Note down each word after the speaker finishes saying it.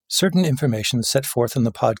Certain information set forth in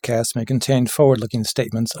the podcast may contain forward-looking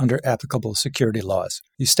statements under applicable security laws.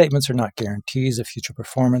 These statements are not guarantees of future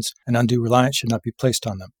performance, and undue reliance should not be placed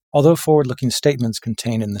on them. Although forward-looking statements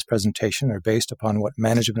contained in this presentation are based upon what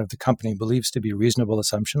management of the company believes to be reasonable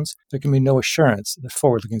assumptions, there can be no assurance that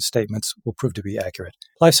forward-looking statements will prove to be accurate.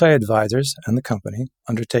 LifeSci Advisors and the company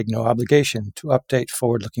undertake no obligation to update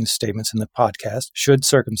forward-looking statements in the podcast should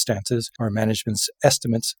circumstances or management's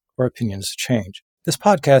estimates or opinions change. This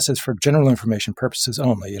podcast is for general information purposes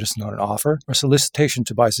only. It is not an offer or solicitation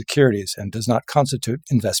to buy securities and does not constitute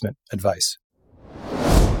investment advice.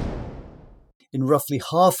 In roughly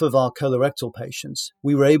half of our colorectal patients,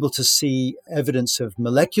 we were able to see evidence of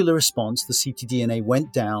molecular response. The ctDNA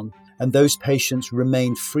went down, and those patients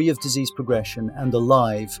remained free of disease progression and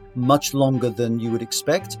alive much longer than you would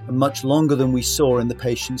expect, and much longer than we saw in the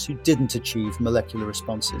patients who didn't achieve molecular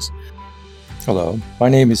responses. Hello, my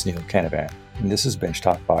name is Neil Canavan, and this is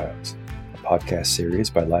Benchtop Bios, a podcast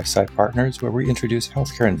series by LifeSci Partners where we introduce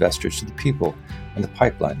healthcare investors to the people and the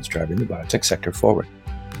pipelines driving the biotech sector forward.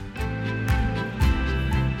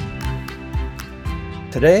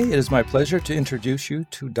 Today, it is my pleasure to introduce you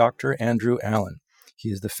to Dr. Andrew Allen. He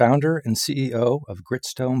is the founder and CEO of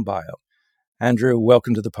Gritstone Bio. Andrew,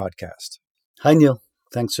 welcome to the podcast. Hi, Neil.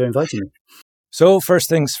 Thanks for inviting me. So first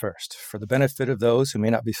things first, for the benefit of those who may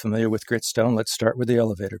not be familiar with Gritstone, let's start with the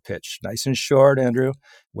elevator pitch. Nice and short, Andrew.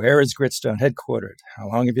 Where is Gritstone headquartered? How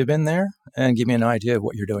long have you been there? And give me an idea of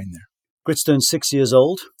what you're doing there. Gritstone's 6 years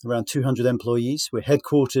old, around 200 employees. We're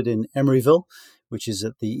headquartered in Emeryville, which is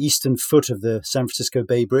at the eastern foot of the San Francisco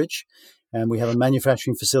Bay Bridge. And we have a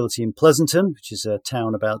manufacturing facility in Pleasanton, which is a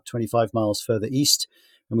town about 25 miles further east.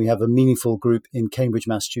 And we have a meaningful group in Cambridge,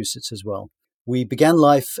 Massachusetts as well. We began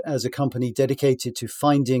life as a company dedicated to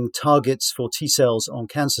finding targets for T cells on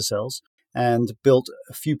cancer cells and built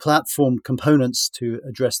a few platform components to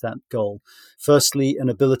address that goal. Firstly, an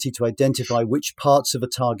ability to identify which parts of a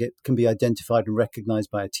target can be identified and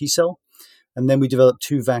recognized by a T cell. And then we developed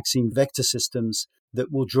 2 vaccine vector systems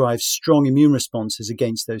that will drive strong immune responses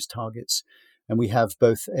against those targets. And we have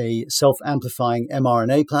both a self-amplifying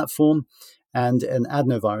mRNA platform and an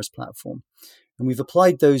adenovirus platform. And we've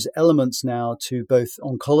applied those elements now to both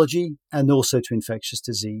oncology and also to infectious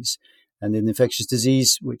disease. And in infectious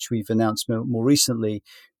disease, which we've announced more recently,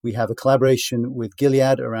 we have a collaboration with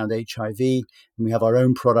Gilead around HIV, and we have our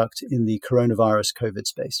own product in the coronavirus COVID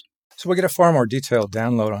space. So we'll get a far more detailed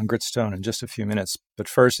download on Gritstone in just a few minutes. But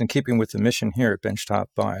first, in keeping with the mission here at Benchtop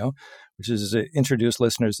Bio, which is to introduce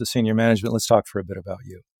listeners to senior management, let's talk for a bit about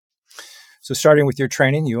you. So starting with your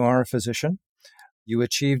training, you are a physician. You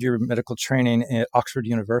achieved your medical training at Oxford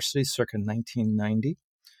University circa 1990.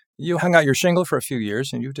 You hung out your shingle for a few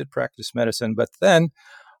years and you did practice medicine, but then,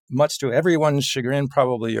 much to everyone's chagrin,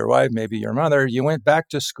 probably your wife, maybe your mother, you went back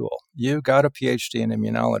to school. You got a PhD in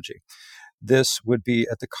immunology. This would be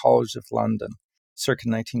at the College of London, circa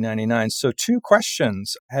 1999. So 2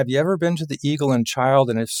 questions. Have you ever been to the Eagle and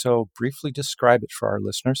Child? And if so, briefly describe it for our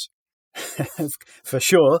listeners. For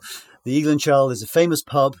sure. The Eagle and Child is a famous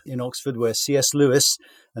pub in Oxford where C.S. Lewis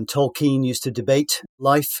and Tolkien used to debate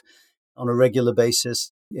life on a regular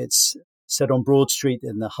basis. It's set on Broad Street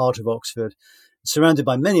in the heart of Oxford, surrounded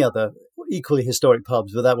by many other equally historic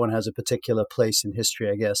pubs, but that one has a particular place in history,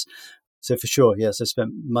 I guess. So for sure, yes, I spent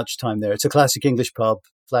much time there. It's a classic English pub,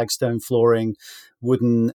 flagstone flooring,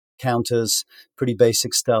 wooden counters, pretty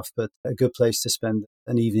basic stuff, but a good place to spend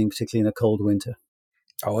an evening, particularly in a cold winter.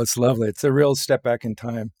 Oh, it's lovely. It's a real step back in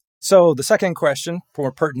time. So the second question,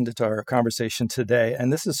 more pertinent to our conversation today,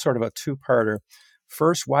 and this is sort of a 2-parter.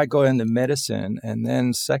 First, why go into medicine? And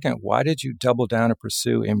then second, why did you double down and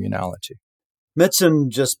pursue immunology?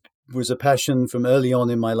 Medicine just was a passion from early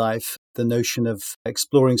on in my life. The notion of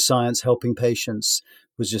exploring science, helping patients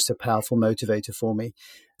was just a powerful motivator for me.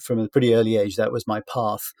 From a pretty early age, that was my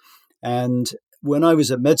path. And when I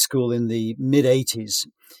was at med school in the mid-80s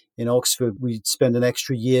in Oxford, we'd spend an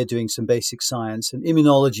extra year doing some basic science, and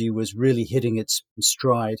immunology was really hitting its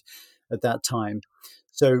stride at that time.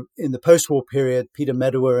 So in the post-war period, Peter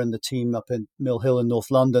Medawar and the team up in Mill Hill in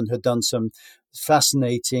North London had done some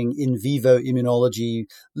fascinating in vivo immunology,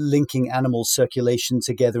 linking animal circulation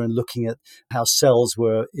together and looking at how cells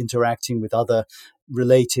were interacting with other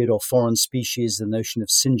related or foreign species, the notion of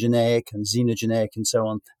syngeneic and xenogeneic and so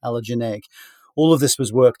on, allogeneic. All of this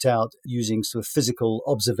was worked out using sort of physical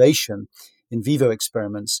observation in vivo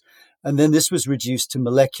experiments. And then this was reduced to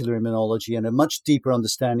molecular immunology and a much deeper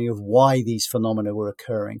understanding of why these phenomena were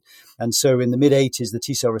occurring. And so in the mid-80s, the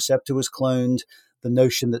T-cell receptor was cloned. the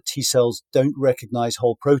notion that T cells don't recognize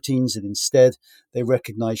whole proteins, and instead they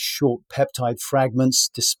recognize short peptide fragments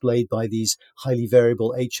displayed by these highly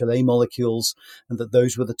variable HLA molecules, and that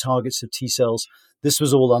those were the targets of T cells. This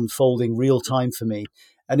was all unfolding real time for me.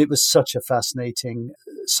 And it was such a fascinating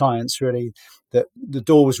science, really, that the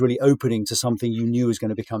door was really opening to something you knew was going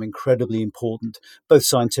to become incredibly important, both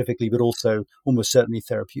scientifically, but also almost certainly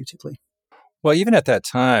therapeutically. Well, even at that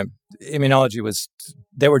time, immunology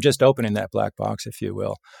they were just opening that black box, if you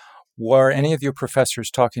will. Were any of your professors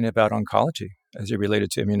talking about oncology as it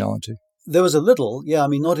related to immunology? There was a little, yeah,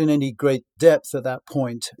 not in any great depth at that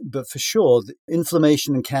point, but for sure,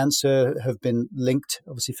 inflammation and cancer have been linked,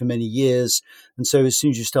 obviously, for many years. And so as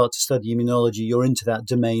soon as you start to study immunology, you're into that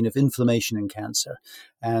domain of inflammation and cancer.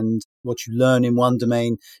 And what you learn in one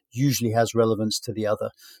domain usually has relevance to the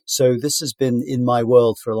other. So this has been in my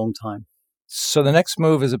world for a long time. So the next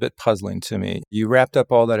move is a bit puzzling to me. You wrapped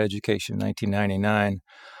up all that education in 1999.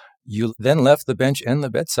 You then left the bench and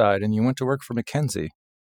the bedside, and you went to work for McKinsey.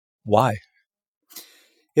 Why?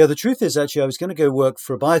 Yeah, the truth is, actually, I was going to go work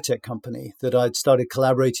for a biotech company that I'd started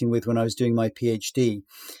collaborating with when I was doing my PhD.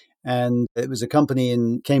 And it was a company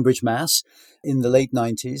in Cambridge, Mass, in the late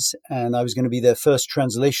 90s. And I was going to be their first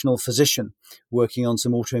translational physician working on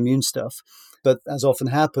some autoimmune stuff. But as often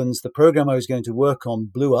happens, the program I was going to work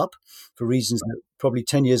on blew up for reasons that probably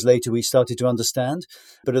 10 years later we started to understand.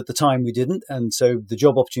 But at the time we didn't. And so the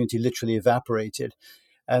job opportunity literally evaporated.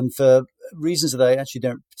 And for reasons that I actually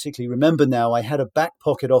don't particularly remember now, I had a back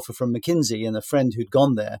pocket offer from McKinsey and a friend who'd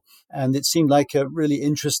gone there. And it seemed like a really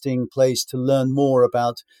interesting place to learn more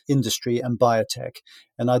about industry and biotech.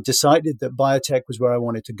 And I decided that biotech was where I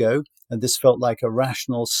wanted to go. And this felt like a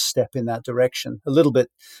rational step in that direction. A little bit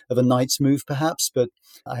of a knight's move, perhaps, but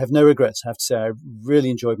I have no regrets, I have to say. I really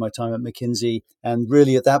enjoyed my time at McKinsey. And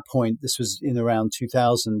really at that point, this was in around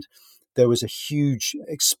 2000, there was a huge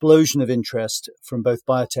explosion of interest from both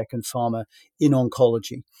biotech and pharma in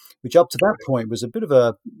oncology, which up to that point was a bit of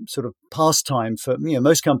a sort of pastime for,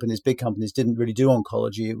 most companies, big companies didn't really do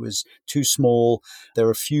oncology. It was too small. There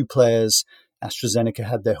were a few players. AstraZeneca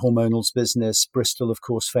had their hormonals business. Bristol, of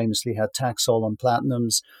course, famously had Taxol on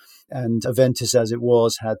platinums. And Aventis, as it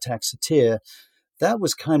was, had Taxotere. That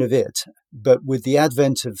was kind of it. But with the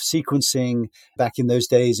advent of sequencing, back in those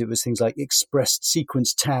days, it was things like expressed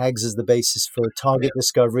sequence tags as the basis for target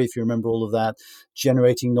discovery, if you remember all of that,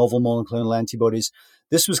 generating novel monoclonal antibodies.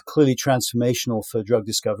 This was clearly transformational for drug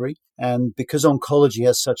discovery. And because oncology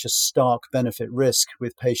has such a stark benefit risk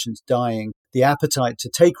with patients dying, the appetite to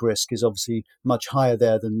take risk is obviously much higher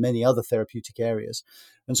there than many other therapeutic areas.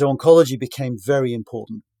 And so oncology became very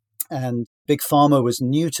important. And Big Pharma was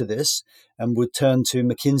new to this and would turn to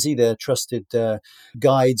McKinsey, their trusted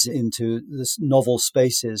guides into this novel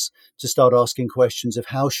spaces, to start asking questions of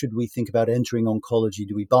how should we think about entering oncology?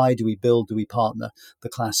 Do we buy, do we build, do we partner? The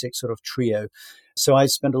classic sort of trio. So I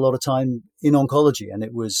spent a lot of time in oncology, and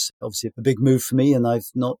it was obviously a big move for me, and I've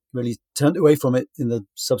not really turned away from it in the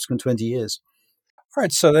subsequent 20 years. All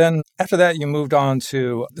right. So then after that, you moved on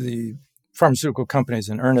to the pharmaceutical companies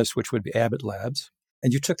in earnest, which would be Abbott Labs.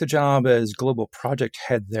 And you took the job as global project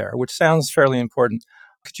head there, which sounds fairly important.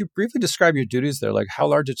 Could you briefly describe your duties there? Like, how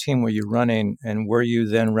large a team were you running, and were you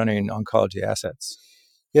then running oncology assets?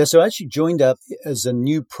 Yeah, so I actually joined up as a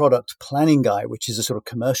new product planning guy, which is a sort of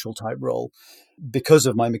commercial type role because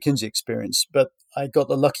of my McKinsey experience. But I got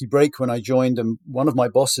the lucky break when I joined, and one of my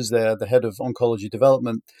bosses there, the head of oncology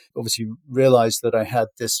development, obviously realized that I had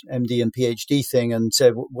this MD and PhD thing and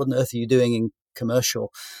said, what on earth are you doing in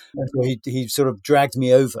commercial? And so he sort of dragged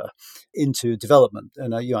me over into development.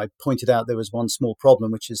 And I pointed out there was one small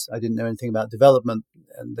problem, which is I didn't know anything about development.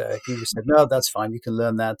 And he said, no, that's fine. You can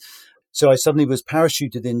learn that. So I suddenly was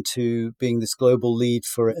parachuted into being this global lead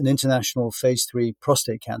for an international phase 3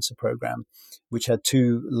 prostate cancer program, which had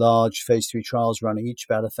 2 large phase 3 trials running, each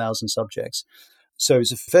about 1,000 subjects. So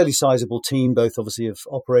it's a fairly sizable team, both obviously of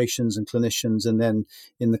operations and clinicians. And then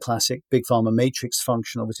in the classic big pharma matrix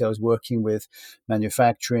function, obviously I was working with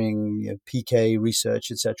manufacturing, PK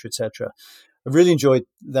research, et cetera, et cetera. I really enjoyed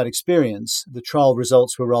that experience. The trial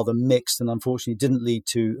results were rather mixed and unfortunately didn't lead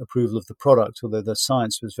to approval of the product, although the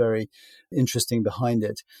science was very interesting behind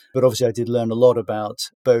it. But obviously I did learn a lot about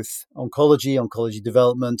both oncology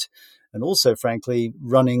development, and also, frankly,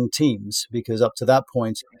 running teams, because up to that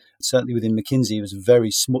point, certainly within McKinsey, it was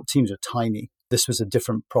very small. Teams are tiny. This was a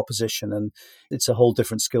different proposition, and it's a whole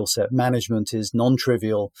different skill set. Management is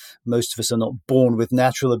non-trivial. Most of us are not born with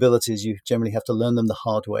natural abilities. You generally have to learn them the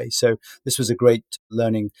hard way. So this was a great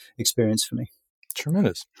learning experience for me.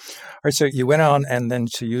 Tremendous. All right, so you went on, and then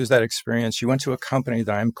to use that experience, you went to a company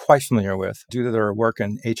that I'm quite familiar with due to their work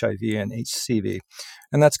in HIV and HCV,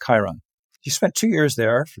 and that's Chiron. You spent 2 years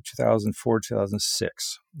there from 2004 to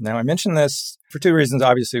 2006. Now, I mention this for two reasons.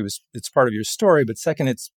 Obviously, it's part of your story, but second,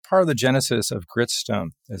 it's part of the genesis of Gritstone,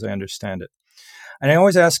 as I understand it. And I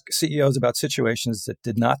always ask CEOs about situations that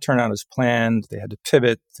did not turn out as planned. They had to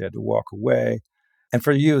pivot, they had to walk away. And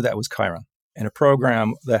for you, that was Chiron, in a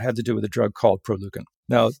program that had to do with a drug called Proleukin.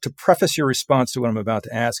 Now, to preface your response to what I'm about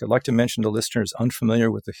to ask, I'd like to mention to listeners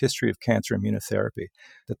unfamiliar with the history of cancer immunotherapy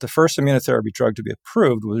that the first immunotherapy drug to be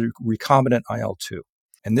approved was recombinant IL-2,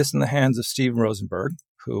 and this in the hands of Steve Rosenberg,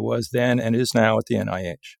 who was then and is now at the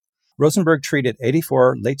NIH. Rosenberg treated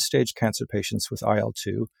 84 late-stage cancer patients with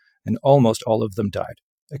IL-2, and almost all of them died,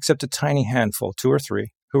 except a tiny handful, 2 or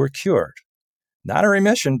 3, who were cured. Not in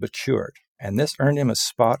remission, but cured. And this earned him a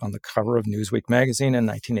spot on the cover of Newsweek magazine in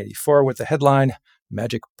 1984 with the headline,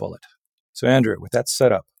 Magic Bullet. So Andrew, with that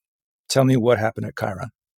set up, tell me what happened at Chiron.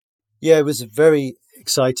 Yeah, it was a very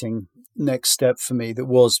exciting next step for me that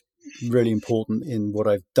was really important in what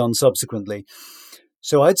I've done subsequently.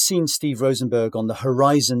 So I'd seen Steve Rosenberg on the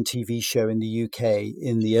Horizon TV show in the UK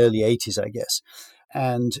in the early 80s, I guess.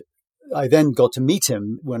 And I then got to meet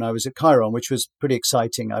him when I was at Chiron, which was pretty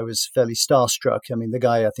exciting. I was fairly starstruck. I mean, the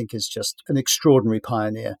guy, I think, is just an extraordinary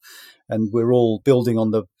pioneer. And we're all building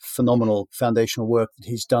on the phenomenal foundational work that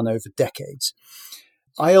he's done over decades.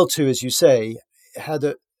 IL-2, as you say, had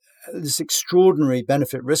this extraordinary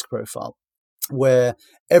benefit-risk profile where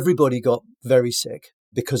everybody got very sick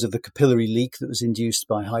because of the capillary leak that was induced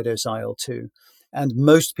by high-dose IL-2. And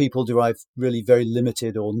most people derive really very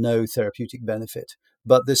limited or no therapeutic benefit.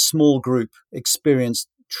 But this small group experienced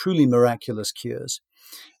truly miraculous cures.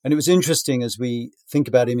 And it was interesting as we think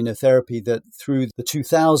about immunotherapy that through the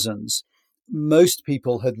 2000s, most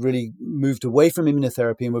people had really moved away from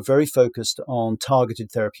immunotherapy and were very focused on targeted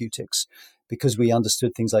therapeutics because we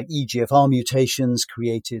understood things like EGFR mutations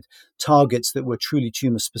created targets that were truly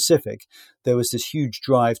tumor specific. There was this huge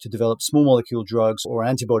drive to develop small molecule drugs or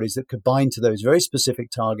antibodies that could bind to those very specific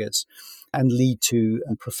targets and lead to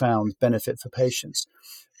a profound benefit for patients.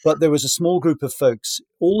 But there was a small group of folks,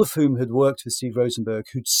 all of whom had worked with Steve Rosenberg,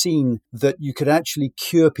 who'd seen that you could actually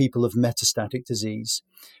cure people of metastatic disease.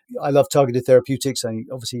 I love targeted therapeutics. I mean,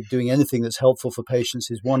 obviously, doing anything that's helpful for patients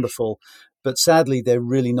is wonderful. But sadly, they're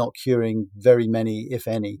really not curing very many, if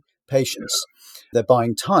any, patients. They're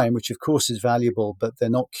buying time, which of course is valuable, but they're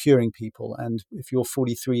not curing people. And if you're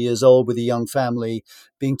 43 years old with a young family,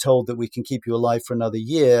 being told that we can keep you alive for another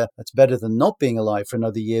year, that's better than not being alive for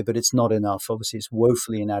another year, but it's not enough. Obviously, it's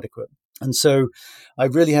woefully inadequate. And so I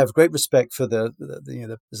really have great respect for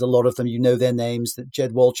there's a lot of them, you know their names, that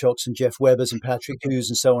Jed Walchocks and Jeff Webbers and Patrick Hughes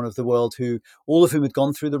and so on of the world, who all of whom had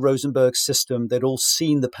gone through the Rosenberg system. They'd all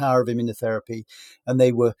seen the power of immunotherapy, and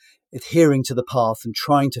they were adhering to the path and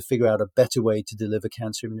trying to figure out a better way to deliver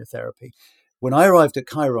cancer immunotherapy. When I arrived at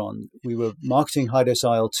Chiron, we were marketing high-dose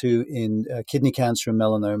IL-2 in kidney cancer and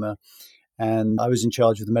melanoma, and I was in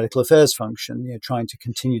charge of the medical affairs function, trying to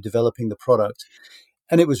continue developing the product.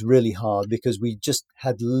 And it was really hard because we just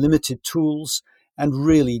had limited tools and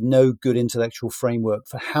really no good intellectual framework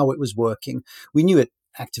for how it was working. We knew it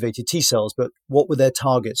activated T cells, but what were their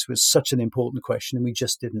targets was such an important question, and we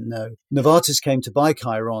just didn't know. Novartis came to buy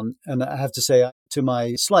Chiron, and I have to say, to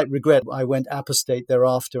my slight regret, I went apostate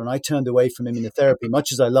thereafter, and I turned away from immunotherapy.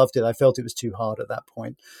 Much as I loved it, I felt it was too hard at that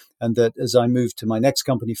point. And that as I moved to my next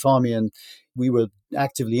company, Pharmion, we were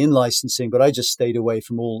actively in licensing, but I just stayed away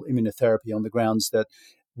from all immunotherapy on the grounds that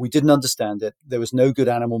we didn't understand it. There was no good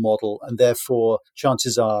animal model, and therefore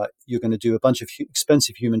chances are you're going to do a bunch of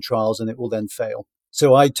expensive human trials and it will then fail.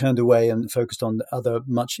 So I turned away and focused on other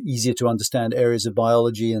much easier to understand areas of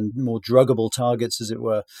biology and more druggable targets, as it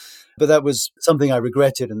were. But that was something I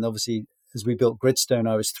regretted. And obviously, as we built Gritstone,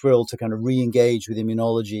 I was thrilled to kind of re-engage with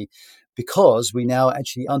immunology because we now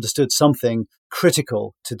actually understood something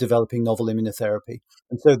critical to developing novel immunotherapy.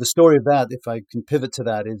 And so the story of that, if I can pivot to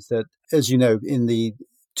that, is that, as you know, in the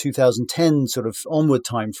 2010 sort of onward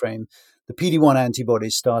timeframe, the PD-1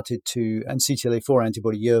 antibodies started to, and CTLA-4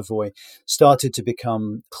 antibody Yervoy, started to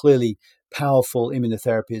become clearly powerful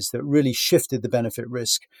immunotherapies that really shifted the benefit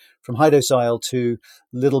risk from high-dose IL-2,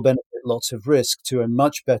 little benefit, lots of risk, to a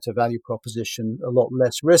much better value proposition, a lot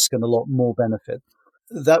less risk and a lot more benefit.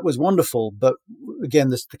 That was wonderful, but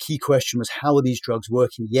again, the key question was, how are these drugs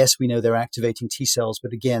working? Yes, we know they're activating T cells,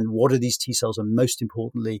 but again, what are these T cells, and most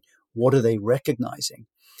importantly, what are they recognizing?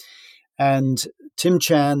 And Tim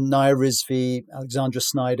Chan, Naya Rizvi, Alexandra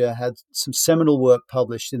Snyder had some seminal work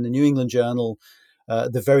published in the New England Journal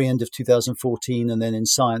at the very end of 2014 and then in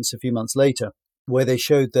Science a few months later, where they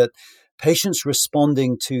showed that patients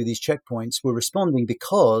responding to these checkpoints were responding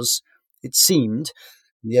because it seemed,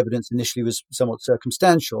 the evidence initially was somewhat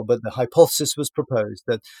circumstantial, but the hypothesis was proposed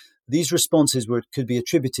that these responses could be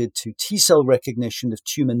attributed to T cell recognition of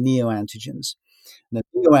tumor neoantigens. And the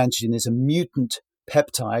neoantigen is a mutant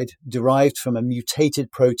peptide derived from a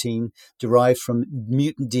mutated protein, derived from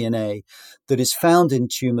mutant DNA that is found in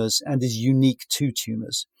tumors and is unique to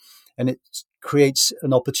tumors. And it creates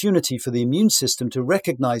an opportunity for the immune system to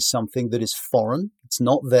recognize something that is foreign. It's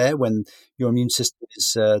not there when your immune system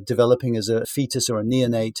is developing as a fetus or a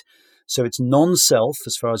neonate. So it's non-self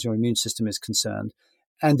as far as your immune system is concerned,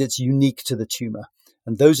 and it's unique to the tumor.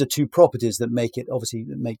 And those are two properties that make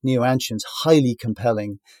neoantigens highly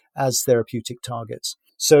compelling as therapeutic targets.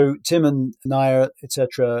 So Tim and Naya,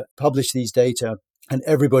 etc., published these data, and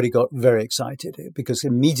everybody got very excited because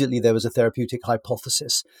immediately there was a therapeutic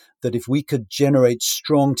hypothesis that if we could generate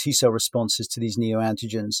strong T-cell responses to these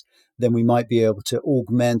neoantigens, then we might be able to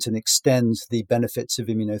augment and extend the benefits of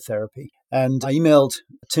immunotherapy. And I emailed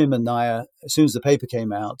Tim and Naya as soon as the paper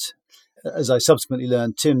came out. As I subsequently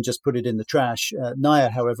learned, Tim just put it in the trash.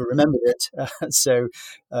 Naya, however, remembered it. So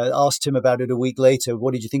asked Tim about it a week later.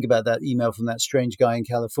 What did you think about that email from that strange guy in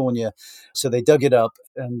California? So they dug it up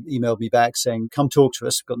and emailed me back saying, come talk to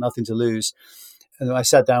us. We've got nothing to lose. And I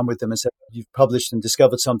sat down with them and said, you've published and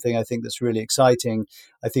discovered something I think that's really exciting.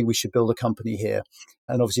 I think we should build a company here.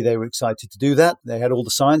 And obviously they were excited to do that. They had all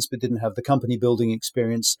the science, but didn't have the company building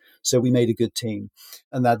experience. So we made a good team.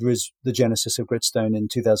 And that was the genesis of Gritstone in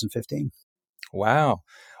 2015. Wow.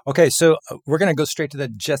 Okay, so we're going to go straight to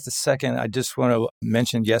that in just a second. I just want to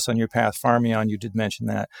mention, yes, on your path, Pharmion, you did mention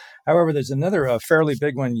that. However, there's another fairly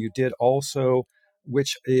big one you did also,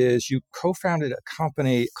 which is you co-founded a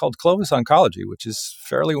company called Clovis Oncology, which is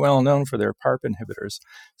fairly well known for their PARP inhibitors.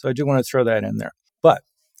 So I do want to throw that in there. But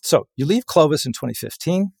so you leave Clovis in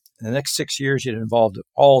 2015. In the next 6 years, you're involved in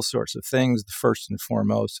all sorts of things. The first and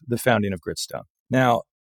foremost, the founding of Gritstone. Now,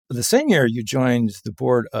 the same year, you joined the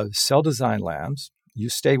board of Cell Design Labs. You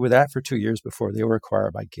stayed with that for 2 years before they were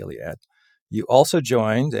acquired by Gilead. You also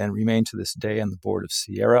joined and remain to this day on the board of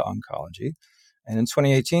Sierra Oncology. And in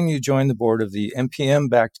 2018, you joined the board of the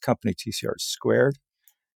MPM-backed company TCR Squared.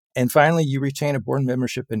 And finally, you retain a board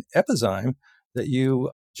membership in Epizyme that you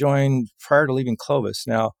joined prior to leaving Clovis.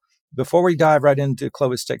 Now, before we dive right into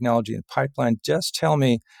Clovis technology and pipeline, just tell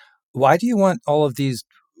me, why do you want all of these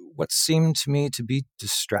what seem to me to be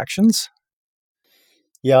distractions?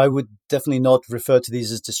 Yeah, I would definitely not refer to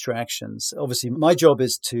these as distractions. Obviously, my job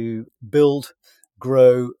is to build,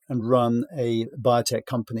 grow, and run a biotech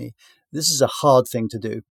company. This is a hard thing to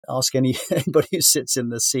do. Ask anybody who sits in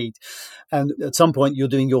the seat. And at some point, you're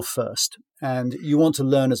doing your first. And you want to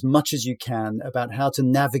learn as much as you can about how to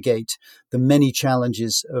navigate the many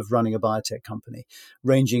challenges of running a biotech company,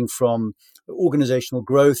 ranging from organizational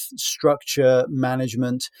growth, structure,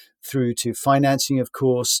 management, through to financing, of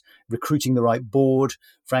course, recruiting the right board,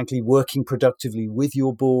 frankly, working productively with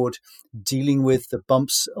your board, dealing with the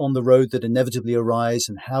bumps on the road that inevitably arise,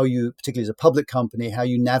 and how you, particularly as a public company, how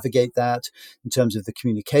you navigate that in terms of the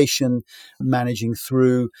communication, managing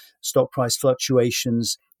through stock price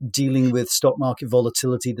fluctuations, dealing with stock market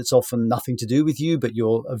volatility that's often nothing to do with you, but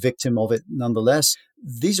you're a victim of it nonetheless.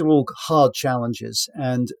 These are all hard challenges.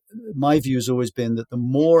 And my view has always been that the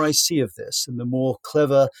more I see of this and the more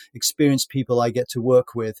clever, experienced people I get to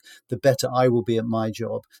work with, the better I will be at my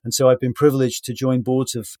job. And so I've been privileged to join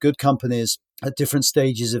boards of good companies at different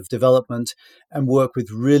stages of development and work with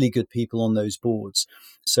really good people on those boards.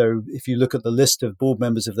 So if you look at the list of board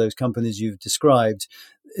members of those companies you've described,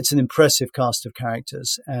 it's an impressive cast of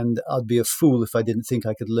characters, and I'd be a fool if I didn't think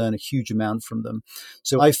I could learn a huge amount from them.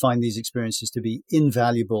 So I find these experiences to be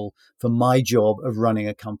invaluable for my job of running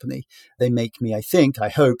a company. They make me, I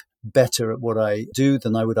hope, better at what I do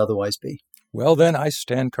than I would otherwise be. Well, then I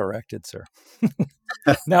stand corrected, sir.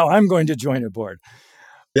 Now I'm going to join a board.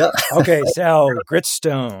 Yeah. Okay, so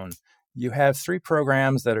Gritstone. You have 3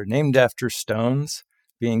 programs that are named after stones,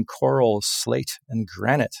 being coral, slate, and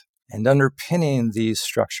granite. And underpinning these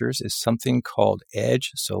structures is something called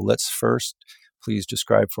EDGE. So let's first please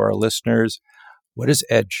describe for our listeners, what is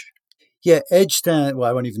EDGE? Yeah, EDGE stands, well,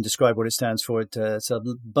 I won't even describe what it stands for. It's a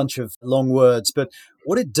bunch of long words. But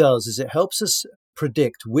what it does is it helps us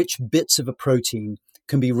predict which bits of a protein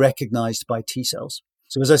can be recognized by T cells.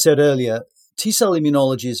 So as I said earlier, T-cell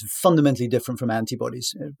immunology is fundamentally different from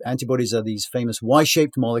antibodies. Antibodies are these famous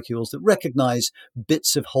Y-shaped molecules that recognize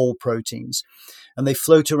bits of whole proteins, and they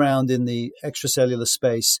float around in the extracellular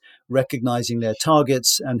space, recognizing their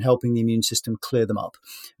targets and helping the immune system clear them up.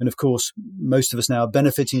 And of course, most of us now are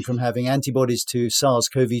benefiting from having antibodies to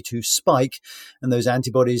SARS-CoV-2 spike, and those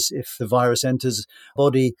antibodies, if the virus enters the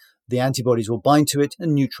body, the antibodies will bind to it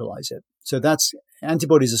and neutralize it. So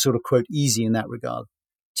antibodies are sort of, quote, easy in that regard.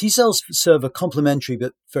 T-cells serve a complementary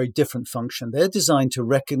but very different function. They're designed to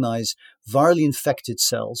recognize virally infected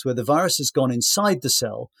cells where the virus has gone inside the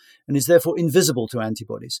cell and is therefore invisible to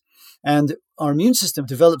antibodies. And our immune system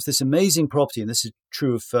develops this amazing property, and this is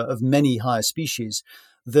true of many higher species,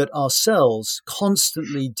 that our cells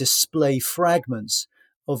constantly display fragments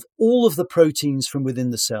of all of the proteins from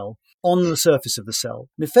within the cell on the surface of the cell.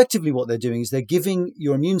 And effectively what they're doing is they're giving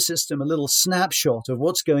your immune system a little snapshot of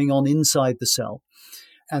what's going on inside the cell.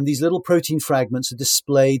 And these little protein fragments are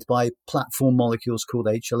displayed by platform molecules called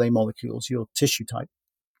HLA molecules, your tissue type.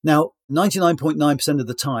 Now, 99.9% of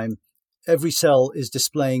the time, every cell is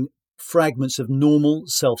displaying fragments of normal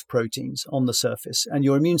self-proteins on the surface, and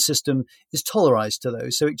your immune system is tolerized to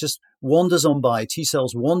those. So it just wanders on by. T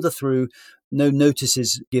cells wander through, no notice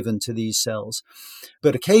is given to these cells.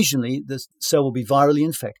 But occasionally, the cell will be virally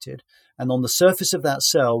infected, and on the surface of that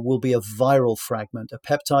cell will be a viral fragment, a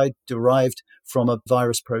peptide derived from a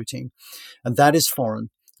virus protein. And that is foreign,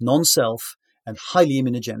 non-self, and highly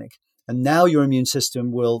immunogenic. And now your immune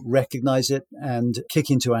system will recognize it and kick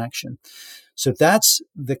into action. So that's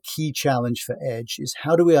the key challenge for EDGE, is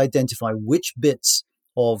how do we identify which bits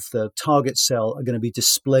of the target cell are going to be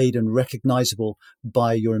displayed and recognizable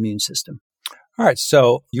by your immune system. All right,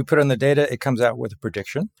 so you put in the data, it comes out with a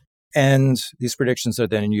prediction. And these predictions are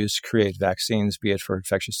then used to create vaccines, be it for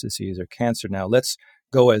infectious disease or cancer. Now, let's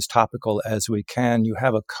go as topical as we can. You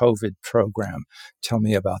have a COVID program. Tell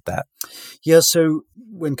me about that. Yeah, so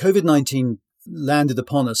when COVID-19 landed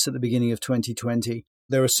upon us at the beginning of 2020,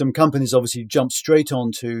 there are some companies obviously jumped straight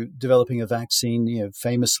on to developing a vaccine,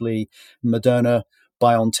 famously Moderna,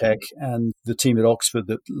 BioNTech, and the team at Oxford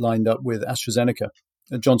that lined up with AstraZeneca.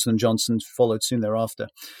 Johnson & Johnson followed soon thereafter.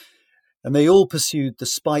 And they all pursued the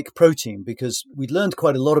spike protein because we'd learned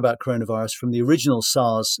quite a lot about coronavirus from the original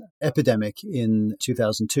SARS epidemic in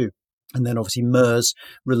 2002, and then obviously MERS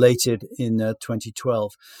related in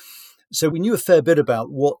 2012. So we knew a fair bit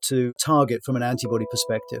about what to target from an antibody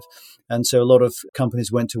perspective. And so a lot of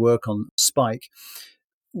companies went to work on spike.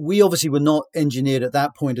 We obviously were not engineered at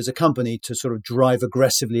that point as a company to sort of drive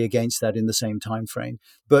aggressively against that in the same time frame.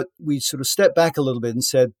 But we sort of stepped back a little bit and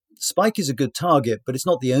said, spike is a good target, but it's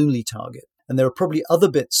not the only target. And there are probably other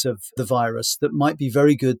bits of the virus that might be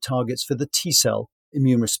very good targets for the T cell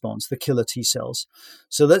immune response, the killer T cells.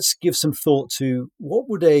 So let's give some thought to what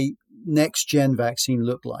would a next-gen vaccine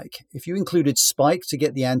look like if you included spike to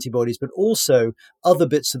get the antibodies, but also other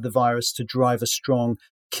bits of the virus to drive a strong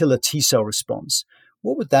killer T cell response.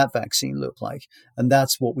 What would that vaccine look like? And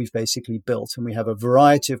that's what we've basically built. And we have a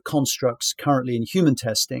variety of constructs currently in human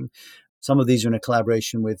testing. Some of these are in a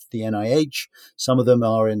collaboration with the NIH. Some of them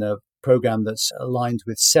are in a program that's aligned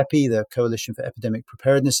with CEPI, the Coalition for Epidemic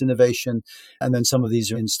Preparedness Innovation. And then some of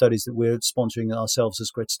these are in studies that we're sponsoring ourselves as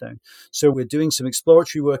Gritstone. So we're doing some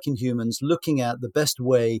exploratory work in humans, looking at the best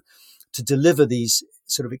way to deliver these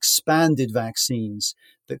sort of expanded vaccines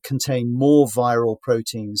that contain more viral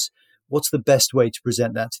proteins. What's the best way to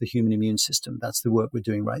present that to the human immune system? That's the work we're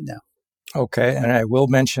doing right now. Okay, and I will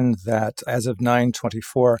mention that as of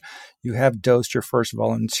 9/24, you have dosed your first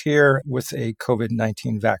volunteer with a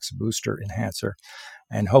COVID-19 Vax booster enhancer,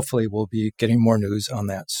 and hopefully we'll be getting more news on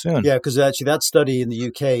that soon. Yeah, because actually that study in the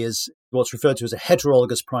UK is what's referred to as a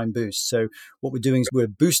heterologous prime boost. So what we're doing is we're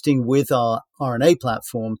boosting with our RNA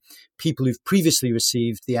platform people who've previously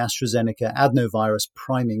received the AstraZeneca adenovirus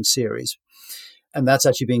priming series. And that's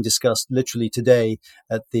actually being discussed literally today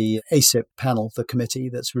at the ACIP panel, the committee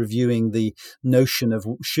that's reviewing the notion of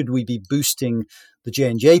should we be boosting the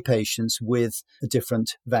J&J patients with a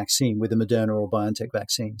different vaccine, with a Moderna or BioNTech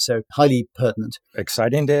vaccine. So highly pertinent.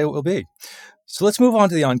 Exciting day it will be. So let's move on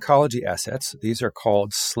to the oncology assets. These are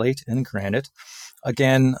called Slate and Granite.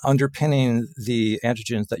 Again, underpinning the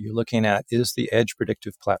antigens that you're looking at is the EDGE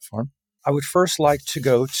predictive platform. I would first like to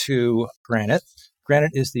go to Granite.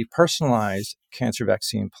 Granite is the personalized cancer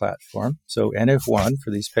vaccine platform, so N of 1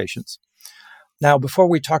 for these patients. Now, before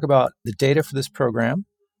we talk about the data for this program,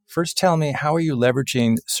 first tell me, how are you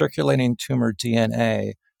leveraging circulating tumor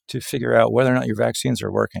DNA to figure out whether or not your vaccines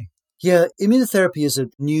are working? Yeah, immunotherapy is a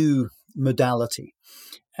new modality.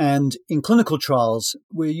 And in clinical trials,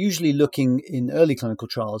 we're usually looking in early clinical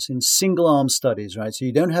trials in single-arm studies, right? So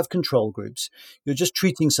you don't have control groups. You're just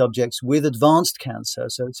treating subjects with advanced cancer.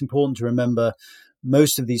 So it's important to remember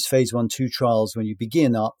most of these phase 1-2 trials, when you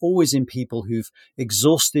begin, are always in people who've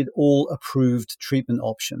exhausted all approved treatment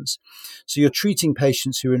options. So you're treating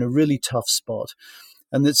patients who are in a really tough spot.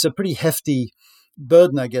 And it's a pretty hefty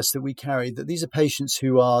burden, I guess, that we carry, that these are patients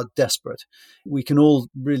who are desperate. We can all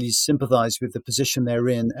really sympathize with the position they're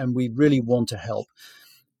in, and we really want to help.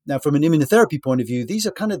 Now, from an immunotherapy point of view, these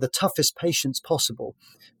are kind of the toughest patients possible,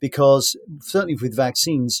 because certainly with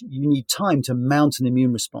vaccines, you need time to mount an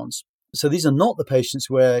immune response. So these are not the patients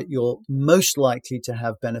where you're most likely to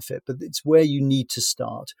have benefit, but it's where you need to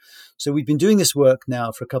start. So we've been doing this work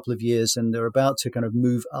now for a couple of years, and they're about to kind of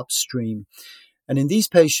move upstream. And in these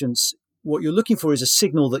patients, what you're looking for is a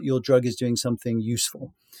signal that your drug is doing something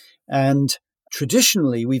useful. And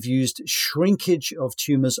traditionally, we've used shrinkage of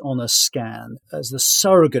tumors on a scan as the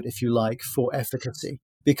surrogate, if you like, for efficacy,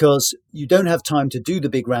 because you don't have time to do the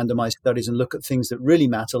big randomized studies and look at things that really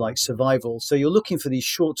matter, like survival. So you're looking for these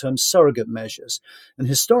short-term surrogate measures. And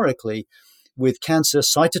historically, with cancer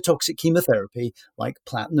cytotoxic chemotherapy, like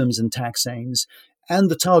platinums and taxanes,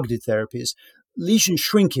 and the targeted therapies, lesion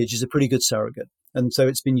shrinkage is a pretty good surrogate. And so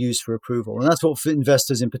it's been used for approval. And that's what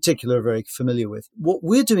investors in particular are very familiar with. What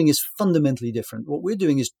we're doing is fundamentally different. What we're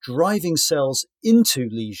doing is driving cells into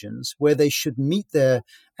lesions where they should meet their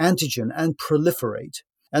antigen and proliferate.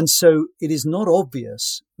 And so it is not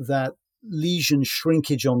obvious that lesion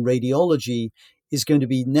shrinkage on radiology is going to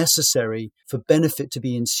be necessary for benefit to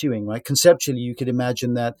be ensuing, right? Conceptually, you could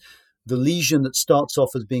imagine that the lesion that starts off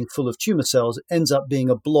as being full of tumor cells ends up being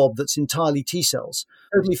a blob that's entirely T cells.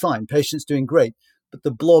 Totally fine. Patient's doing great. But the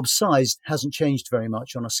blob size hasn't changed very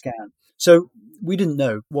much on a scan. So we didn't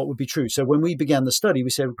know what would be true. So when we began the study, we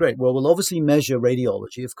said, great, well, we'll obviously measure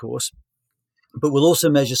radiology, of course, but we'll also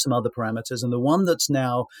measure some other parameters. And the one that's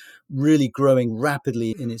now really growing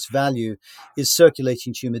rapidly in its value is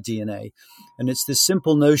circulating tumor DNA. And it's this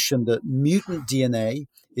simple notion that mutant DNA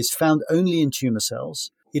is found only in tumor cells.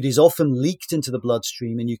 It is often leaked into the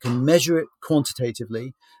bloodstream, and you can measure it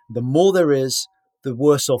quantitatively. The more there is, the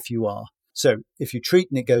worse off you are. So if you treat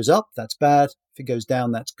and it goes up, that's bad. If it goes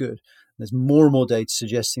down, that's good. There's more and more data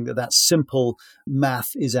suggesting that that simple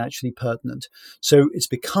math is actually pertinent. So it's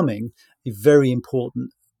becoming a very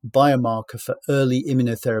important biomarker for early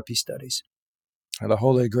immunotherapy studies. The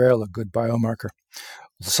holy grail, a good biomarker.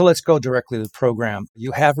 So let's go directly to the program.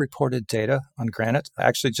 You have reported data on GRANITE,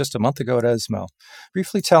 actually just a month ago at ESMO.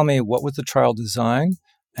 Briefly tell me, what was the trial design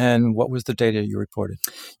and what was the data you reported?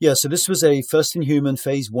 Yeah, so this was a first-in-human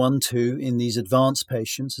phase 1-2 in these advanced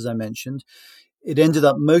patients, as I mentioned. It ended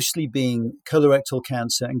up mostly being colorectal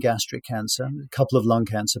cancer and gastric cancer, a couple of lung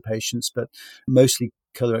cancer patients, but mostly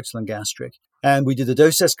colorectal and gastric. And we did a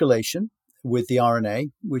dose escalation with the RNA,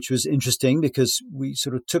 which was interesting because we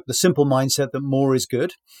sort of took the simple mindset that more is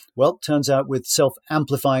good. Well, it turns out with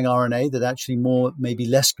self-amplifying RNA that actually more may be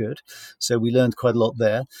less good. So we learned quite a lot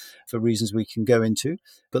there for reasons we can go into.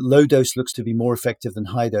 But low dose looks to be more effective than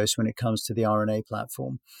high dose when it comes to the RNA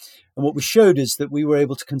platform. And what we showed is that we were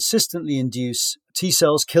able to consistently induce T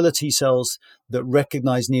cells, killer T cells that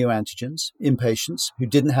recognize neoantigens in patients who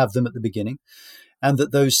didn't have them at the beginning, and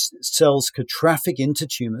that those cells could traffic into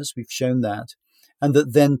tumors. We've shown that. And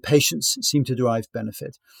that then patients seem to derive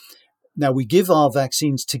benefit. Now, we give our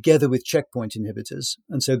vaccines together with checkpoint inhibitors.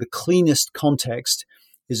 And so the cleanest context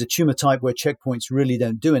is a tumor type where checkpoints really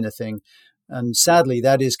don't do anything. And sadly,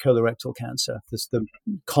 that is colorectal cancer. That's the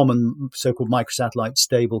common so-called microsatellite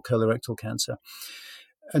stable colorectal cancer.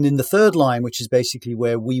 And in the third line, which is basically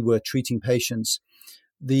where we were treating patients,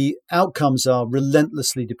 the outcomes are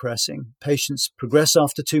relentlessly depressing. Patients progress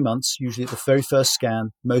after 2 months, usually at the very first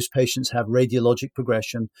scan. Most patients have radiologic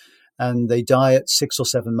progression, and they die at 6 or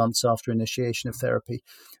 7 months after initiation of therapy.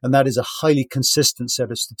 And that is a highly consistent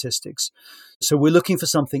set of statistics. So we're looking for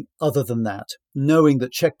something other than that, knowing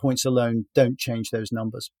that checkpoints alone don't change those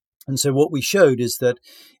numbers. And so what we showed is that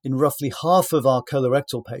in roughly half of our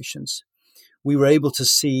colorectal patients, we were able to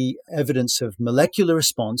see evidence of molecular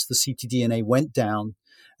response. The ctDNA went down,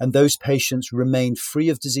 and those patients remained free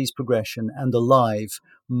of disease progression and alive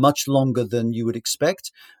much longer than you would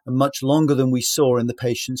expect, and much longer than we saw in the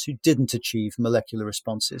patients who didn't achieve molecular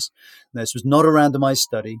responses. Now, this was not a randomized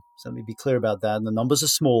study, so let me be clear about that, and the numbers are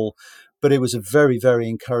small, but it was a very, very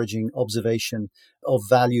encouraging observation of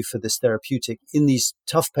value for this therapeutic in these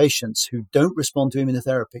tough patients who don't respond to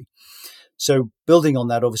immunotherapy. So building on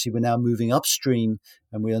that, obviously, we're now moving upstream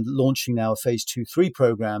and we are launching now a phase 2/3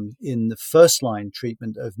 program in the first-line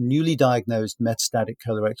treatment of newly diagnosed metastatic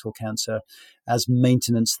colorectal cancer as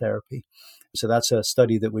maintenance therapy. So that's a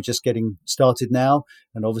study that we're just getting started now.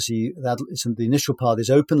 And obviously, the initial part is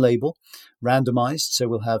open label, randomized. So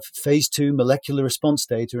we'll have phase 2 molecular response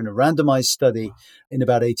data in a randomized study in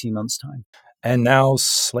about 18 months' time. And now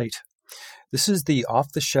Slate. This is the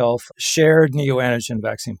off-the-shelf shared neoantigen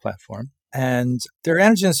vaccine platform. And their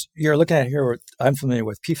antigens you're looking at here, I'm familiar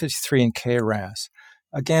with, P53 and KRAS.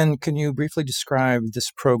 Again, can you briefly describe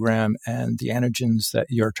this program and the antigens that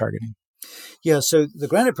you're targeting? Yeah, so the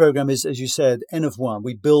Granite program is, as you said, N of 1.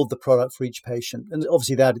 We build the product for each patient. And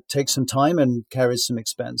obviously that takes some time and carries some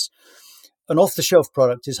expense. An off-the-shelf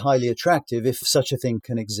product is highly attractive if such a thing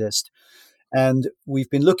can exist. And we've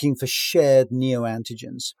been looking for shared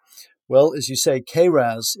neoantigens. Well, as you say,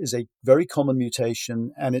 KRAS is a very common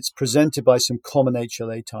mutation and it's presented by some common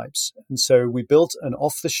HLA types. And so we built an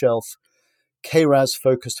off-the-shelf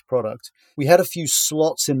KRAS-focused product. We had a few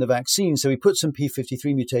slots in the vaccine, so we put some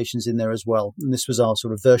P53 mutations in there as well. And this was our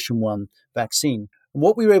sort of version 1 vaccine. And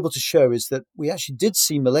what we were able to show is that we actually did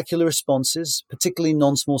see molecular responses, particularly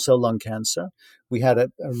non-small cell lung cancer. We had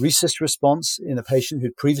a RECIST response in a patient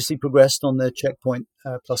who'd previously progressed on their checkpoint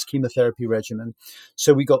plus chemotherapy regimen.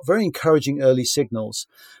 So we got very encouraging early signals.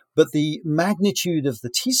 But the magnitude of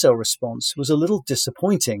the T-cell response was a little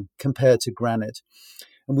disappointing compared to Granite.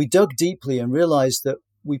 And we dug deeply and realized that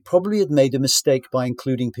we probably had made a mistake by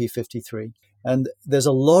including P53. And there's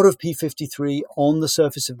a lot of P53 on the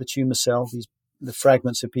surface of the tumor cell, the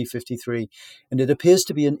fragments of P53, and it appears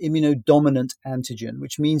to be an immunodominant antigen,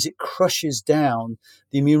 which means it crushes down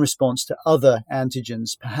the immune response to other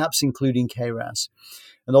antigens, perhaps including KRAS.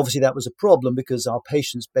 And obviously that was a problem because our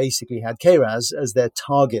patients basically had KRAS as their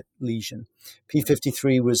target lesion.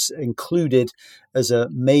 P53 was included as a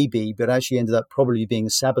maybe, but actually ended up probably being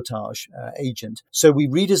a sabotage agent. So we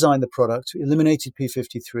redesigned the product, eliminated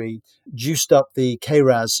P53, juiced up the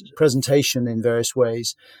KRAS presentation in various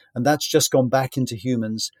ways, and that's just gone back into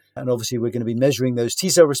humans. And obviously we're going to be measuring those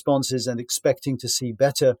T-cell responses and expecting to see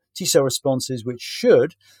better T-cell responses, which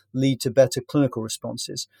should lead to better clinical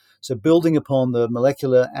responses. So building upon the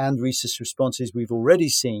molecular and RECIST responses we've already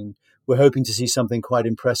seen, we're hoping to see something quite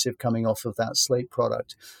impressive coming off of that Slate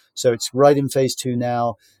product. So it's right in phase 2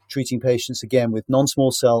 now, treating patients again with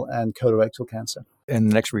non-small cell and colorectal cancer. And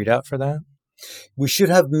the next readout for that? We should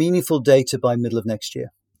have meaningful data by middle of next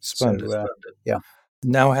year. Splendid. So, yeah.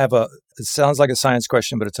 Now it sounds like a science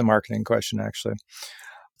question, but it's a marketing question, actually.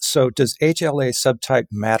 So does HLA subtype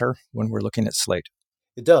matter when we're looking at Slate?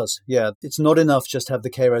 It does, yeah. It's not enough just to have the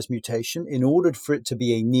KRAS mutation. In order for it to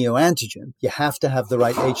be a neoantigen, you have to have the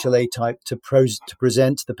right HLA type to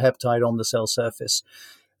present the peptide on the cell surface.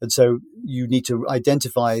 And so you need to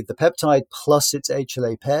identify the peptide plus its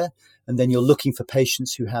HLA pair, and then you're looking for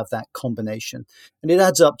patients who have that combination. And it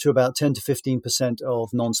adds up to about 10 to 15% of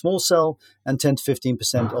non-small cell and 10 to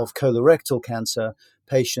 15% of colorectal cancer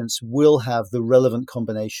patients will have the relevant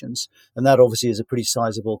combinations. And that obviously is a pretty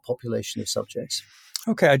sizable population of subjects.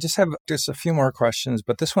 Okay, I just have a few more questions,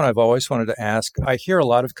 but this one I've always wanted to ask. I hear a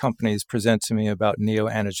lot of companies present to me about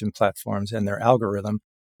neoantigen platforms and their algorithm,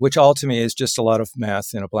 which all to me is just a lot of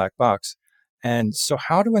math in a black box. And so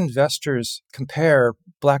how do investors compare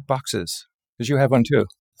black boxes? Because you have one too.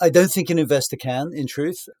 I don't think an investor can, in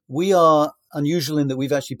truth. We are unusual in that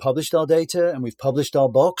we've actually published our data and we've published our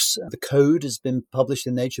box. The code has been published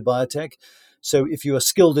in Nature Biotech. So if you are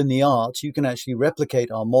skilled in the art, you can actually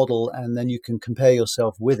replicate our model and then you can compare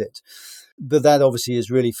yourself with it. But that obviously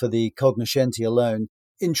is really for the cognoscenti alone.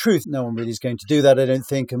 In truth, no one really is going to do that, I don't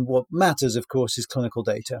think. And what matters, of course, is clinical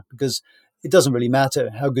data, because it doesn't really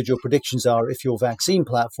matter how good your predictions are if your vaccine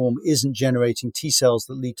platform isn't generating T cells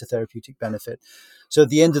that lead to therapeutic benefit. So at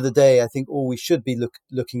the end of the day, I think all we should be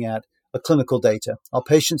looking at are clinical data. Are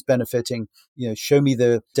patients benefiting? Show me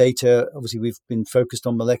the data. Obviously, we've been focused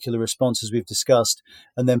on molecular response as we've discussed,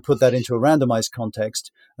 and then put that into a randomized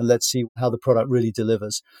context, and let's see how the product really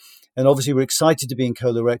delivers. And obviously, we're excited to be in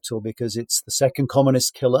colorectal because it's the second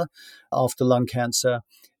commonest killer after lung cancer.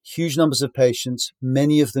 Huge numbers of patients,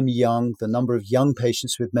 many of them young. The number of young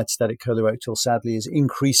patients with metastatic colorectal, sadly, is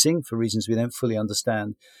increasing for reasons we don't fully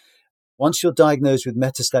understand. Once you're diagnosed with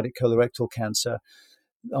metastatic colorectal cancer,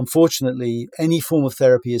 unfortunately, any form of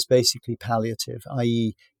therapy is basically palliative,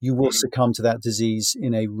 i.e. you will succumb to that disease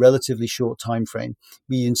in a relatively short time frame.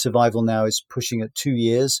 Median survival now is pushing at 2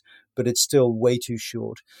 years, but it's still way too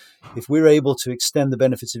short. If we're able to extend the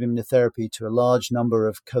benefits of immunotherapy to a large number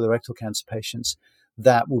of colorectal cancer patients,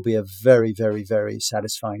 that will be a very, very, very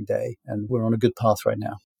satisfying day. And we're on a good path right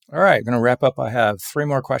now. All right, I'm going to wrap up. I have 3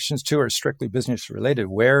 more questions. 2 are strictly business related.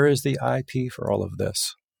 Where is the IP for all of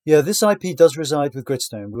this? Yeah, this IP does reside with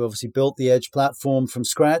Gritstone. We obviously built the Edge platform from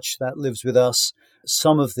scratch. That lives with us.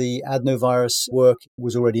 Some of the adenovirus work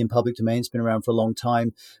was already in public domain. It's been around for a long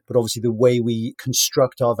time. But obviously the way we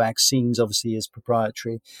construct our vaccines obviously is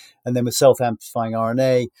proprietary. And then with self-amplifying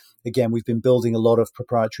RNA, again, we've been building a lot of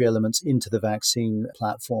proprietary elements into the vaccine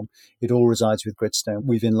platform. It all resides with Gritstone.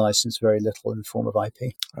 We've in-licensed very little in the form of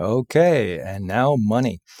IP. Okay, and now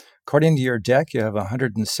money. According to your deck, you have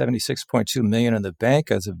 $176.2 million in the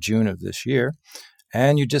bank as of June of this year,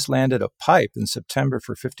 and you just landed a PIPE in September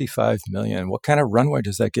for $55 million. What kind of runway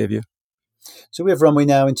does that give you? So we have runway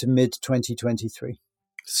now into mid-2023.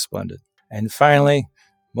 Splendid. And finally,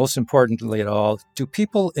 most importantly at all, do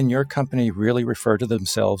people in your company really refer to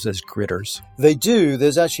themselves as gritters? They do.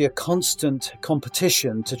 There's actually a constant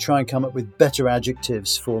competition to try and come up with better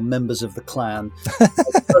adjectives for members of the clan. My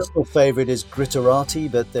personal favorite is gritterati,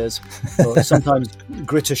 but there's sometimes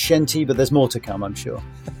grittershenti, but there's more to come, I'm sure.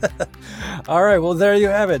 All right. Well, there you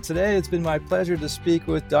have it. Today, it's been my pleasure to speak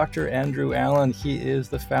with Dr. Andrew Allen. He is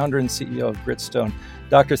the founder and CEO of Gritstone.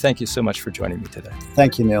 Doctor, thank you so much for joining me today.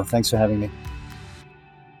 Thank you, Neil. Thanks for having me.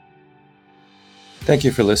 Thank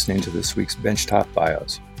you for listening to this week's Benchtop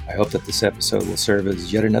Bios. I hope that this episode will serve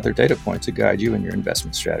as yet another data point to guide you in your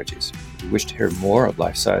investment strategies. If you wish to hear more of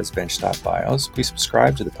life-size Benchtop Bios, please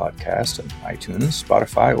subscribe to the podcast on iTunes,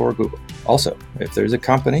 Spotify, or Google. Also, if there's a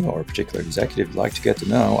company or a particular executive you'd like to get to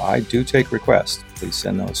know, I do take requests. Please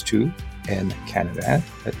send those to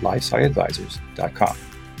ncanada@lifesciadvisors.com.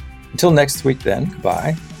 Until next week then,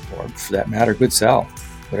 goodbye, or for that matter, good sell,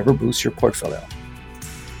 whatever boosts your portfolio.